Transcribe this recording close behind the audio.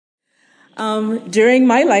During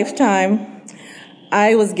my lifetime,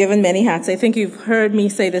 I was given many hats. I think you've heard me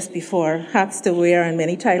say this before, hats to wear and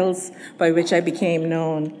many titles by which I became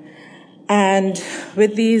known. And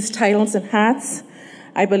with these titles and hats,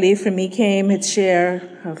 I believe for me came its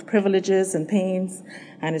share of privileges and pains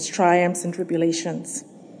and its triumphs and tribulations.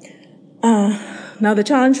 Now, the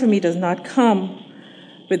challenge for me does not come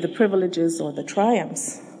with the privileges or the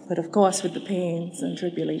triumphs, but of course with the pains and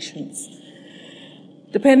tribulations.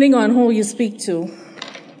 Depending on who you speak to,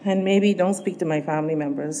 and maybe don't speak to my family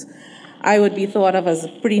members, I would be thought of as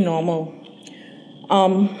pretty normal.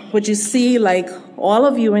 But you see, like all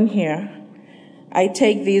of you in here, I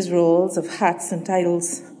take these roles of hats and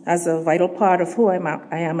titles as a vital part of who I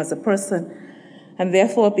am as a person, and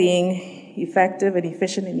therefore being effective and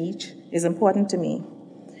efficient in each is important to me.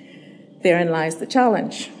 Therein lies the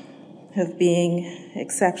challenge of being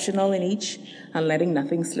exceptional in each and letting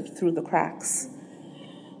nothing slip through the cracks.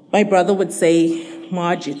 My brother would say,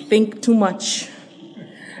 Marge, you think too much.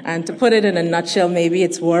 And to put it in a nutshell, maybe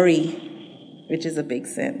it's worry, which is a big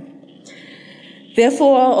sin.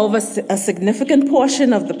 Therefore, over a significant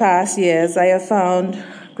portion of the past years, I have found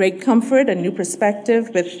great comfort and new perspective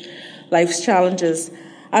with life's challenges,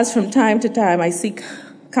 as from time to time I seek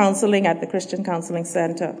counseling at the Christian Counseling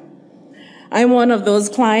Center. I'm one of those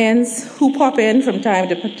clients who pop in from time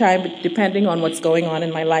to time, depending on what's going on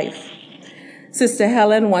in my life. Sister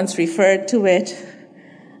Helen once referred to it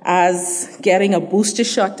as getting a booster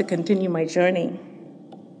shot to continue my journey.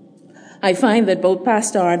 I find that both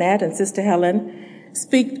Pastor Arnett and Sister Helen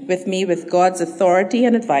speak with me with God's authority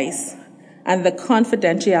and advice and the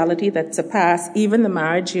confidentiality that surpass even the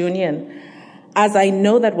marriage union, as I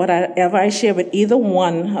know that whatever I share with either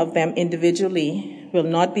one of them individually will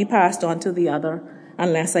not be passed on to the other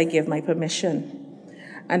unless I give my permission.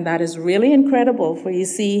 And that is really incredible, for you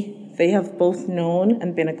see, they have both known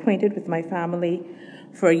and been acquainted with my family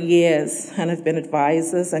for years and have been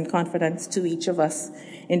advisors and confidants to each of us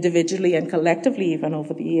individually and collectively even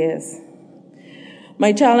over the years.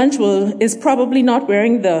 My challenge is probably not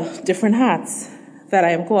wearing the different hats that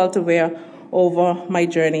I am called to wear over my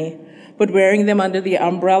journey, but wearing them under the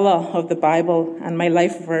umbrella of the Bible and my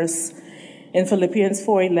life verse in Philippians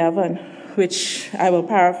 4:11, which I will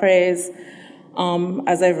paraphrase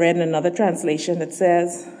as I've read in another translation. It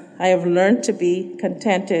says, I have learned to be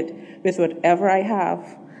contented with whatever I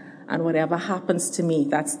have and whatever happens to me.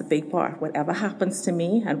 That's the big part. Whatever happens to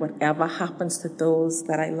me and whatever happens to those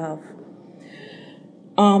that I love.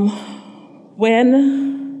 When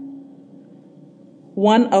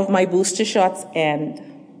one of my booster shots end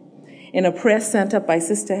in a prayer sent up by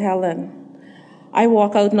Sister Helen, I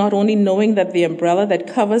walk out not only knowing that the umbrella that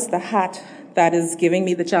covers the hat that is giving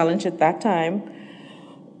me the challenge at that time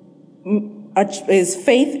is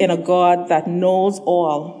faith in a God that knows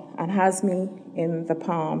all and has me in the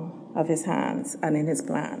palm of his hands and in his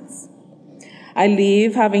plans. I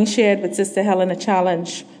leave having shared with Sister Helen a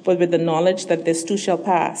challenge, but with the knowledge that this too shall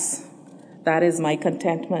pass. That is my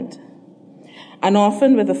contentment. And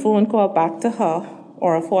often with a phone call back to her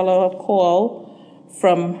or a follow-up call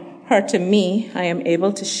from her to me, I am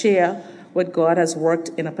able to share what God has worked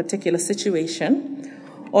in a particular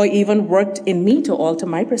situation or even worked in me to alter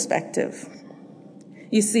my perspective.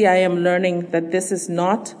 You see, I am learning that this is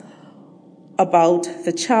not about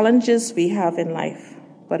the challenges we have in life,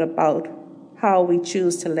 but about how we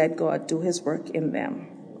choose to let God do his work in them.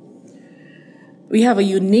 We have a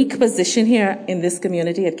unique position here in this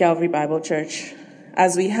community at Calvary Bible Church,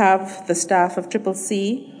 as we have the staff of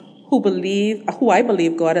CCC who I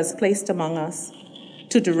believe God has placed among us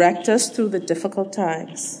to direct us through the difficult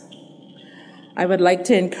times. I would like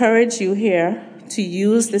to encourage you here to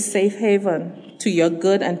use this safe haven to your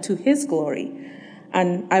good and to his glory.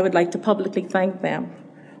 And I would like to publicly thank them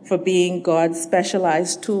for being God's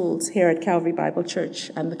specialized tools here at Calvary Bible Church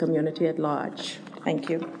and the community at large. Thank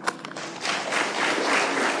you.